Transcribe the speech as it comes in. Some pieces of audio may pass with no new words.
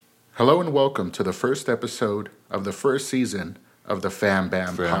Hello and welcome to the first episode of the first season of the Fam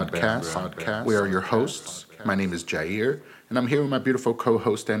Bam podcast. We are your hosts. My name is Jair, and I'm here with my beautiful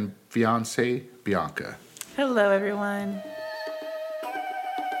co-host and fiance, Bianca. Hello, everyone.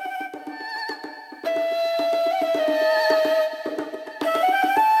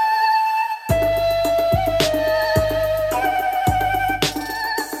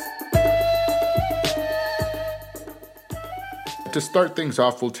 To start things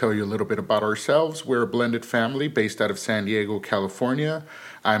off, we'll tell you a little bit about ourselves. We're a blended family based out of San Diego, California.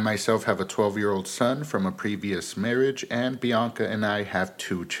 I myself have a 12-year-old son from a previous marriage, and Bianca and I have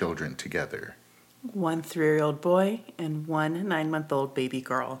 2 children together. 1 3-year-old boy and 1 9-month-old baby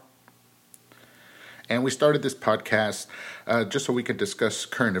girl. And we started this podcast just so we could discuss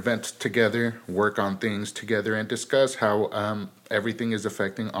current events together, work on things together, and discuss how everything is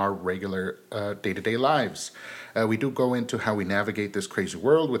affecting our regular day-to-day lives. We do go into how we navigate this crazy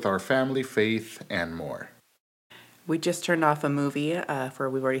world with our family, faith, and more. We just turned off a movie we've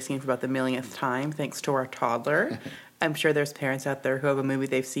already seen for about the millionth time, thanks to our toddler. I'm sure there's parents out there who have a movie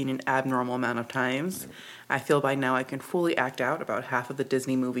they've seen an abnormal amount of times. I feel by now I can fully act out about half of the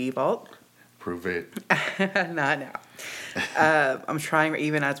Disney movie vault. Prove it. Not now. I'm trying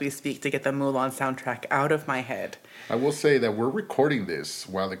even as we speak to get the Mulan soundtrack out of my head. I will say that we're recording this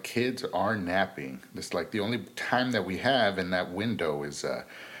while the kids are napping. It's like the only time that we have in that window is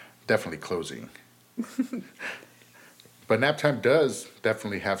definitely closing. But nap time does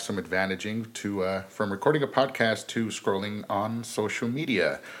definitely have some advantaging to from recording a podcast to scrolling on social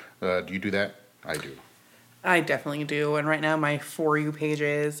media. Do you do that? I do. I definitely do. And right now my For You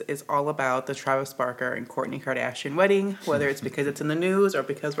pages is all about the Travis Barker and Kourtney Kardashian wedding, whether it's because it's in the news or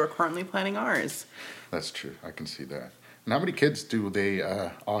because we're currently planning ours. That's true. I can see that. And how many kids do they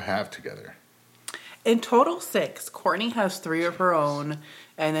all have together? In total, 6. Kourtney has 3 of her own,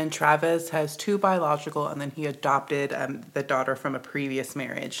 and then Travis has 2 biological, and then he adopted the daughter from a previous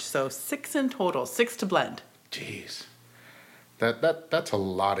marriage. So 6 in total, 6 to blend. Jeez. That's a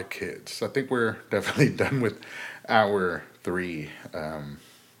lot of kids. I think we're definitely done with our 3.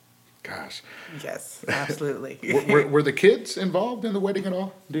 Gosh. Yes, absolutely. were the kids involved in the wedding at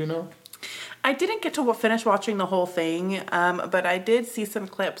all? Do you know? I didn't get to finish watching the whole thing, but I did see some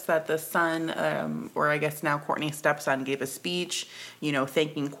clips that the son, or I guess now Kourtney's stepson, gave a speech,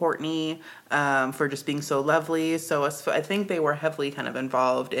 thanking Kourtney for just being so lovely. So I think they were heavily kind of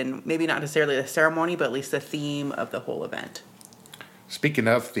involved in maybe not necessarily the ceremony, but at least the theme of the whole event. Speaking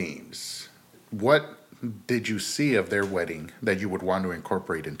of themes, what did you see of their wedding that you would want to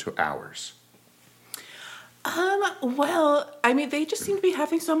incorporate into ours? Well, I mean, they just seem to be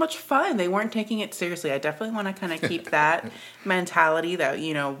having so much fun. They weren't taking it seriously. I definitely want to kind of keep that mentality that,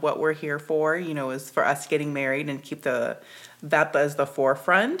 what we're here for, is for us getting married and keep that as the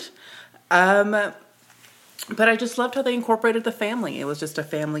forefront. But I just loved how they incorporated the family. It was just a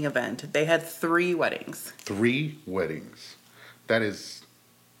family event. They had 3 weddings. 3 weddings. That is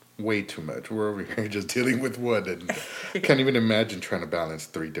way too much. We're over here just dealing with one and can't even imagine trying to balance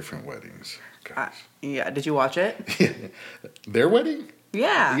 3 different weddings. Gosh. Yeah. Did you watch it? Their wedding?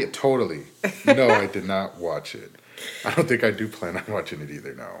 Yeah. Yeah, totally. No, I did not watch it. I don't think I do plan on watching it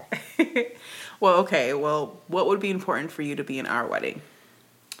either, no. Well, okay. Well, what would be important for you to be in our wedding?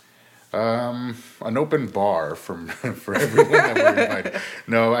 An open bar for everyone that we're invited.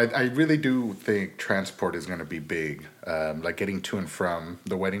 No, I really do think transport is going to be big. Like getting to and from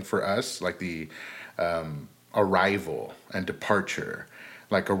the wedding for us, like the arrival and departure,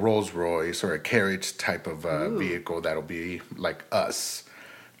 like a Rolls Royce or a carriage type of vehicle that'll be like us,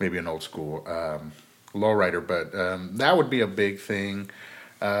 maybe an old school lowrider, but that would be a big thing.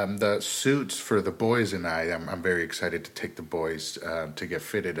 The suits for the boys and I'm very excited to take the boys to get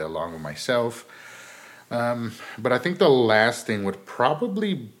fitted along with myself. But I think the last thing would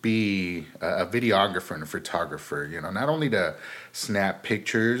probably be a videographer and a photographer, not only to snap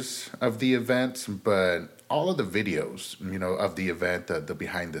pictures of the events, but all of the videos, of the event, the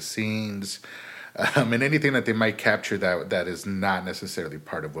behind the scenes, and anything that they might capture that is not necessarily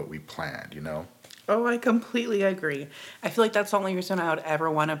part of what we planned, Oh, I completely agree. I feel like that's the only reason I would ever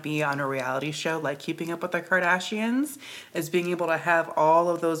want to be on a reality show like Keeping Up with the Kardashians, is being able to have all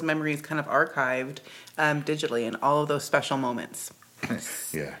of those memories kind of archived digitally and all of those special moments.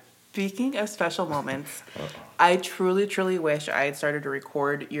 Yeah. Speaking of special moments, I truly, truly wish I had started to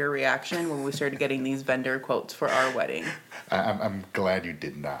record your reaction when we started getting these vendor quotes for our wedding. I'm glad you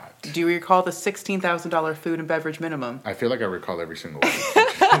did not. Do you recall the $16,000 food and beverage minimum? I feel like I recall every single one.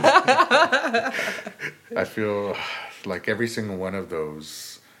 I feel like every single one of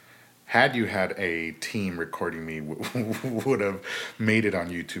those had you had a team recording me, would have made it on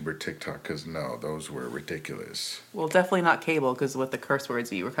YouTube or TikTok, because no, those were ridiculous. Well, definitely not cable, because with the curse words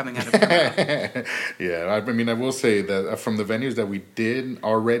that you were coming out of your mouth. Yeah, I mean, I will say that from the venues that we did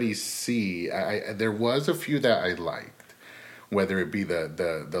already see, there was a few that I liked, whether it be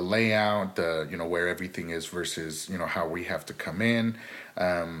the layout, where everything is versus, how we have to come in.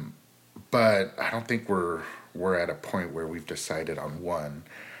 But I don't think we're at a point where we've decided on one.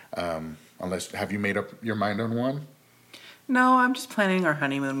 Have you made up your mind on one? No, I'm just planning our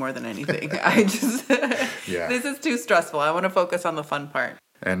honeymoon more than anything. I just, Yeah. This is too stressful. I want to focus on the fun part.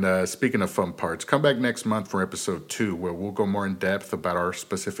 And speaking of fun parts, come back next month for episode 2, where we'll go more in depth about our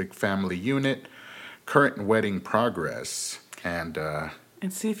specific family unit, current wedding progress, and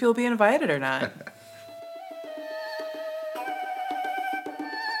see if you'll be invited or not.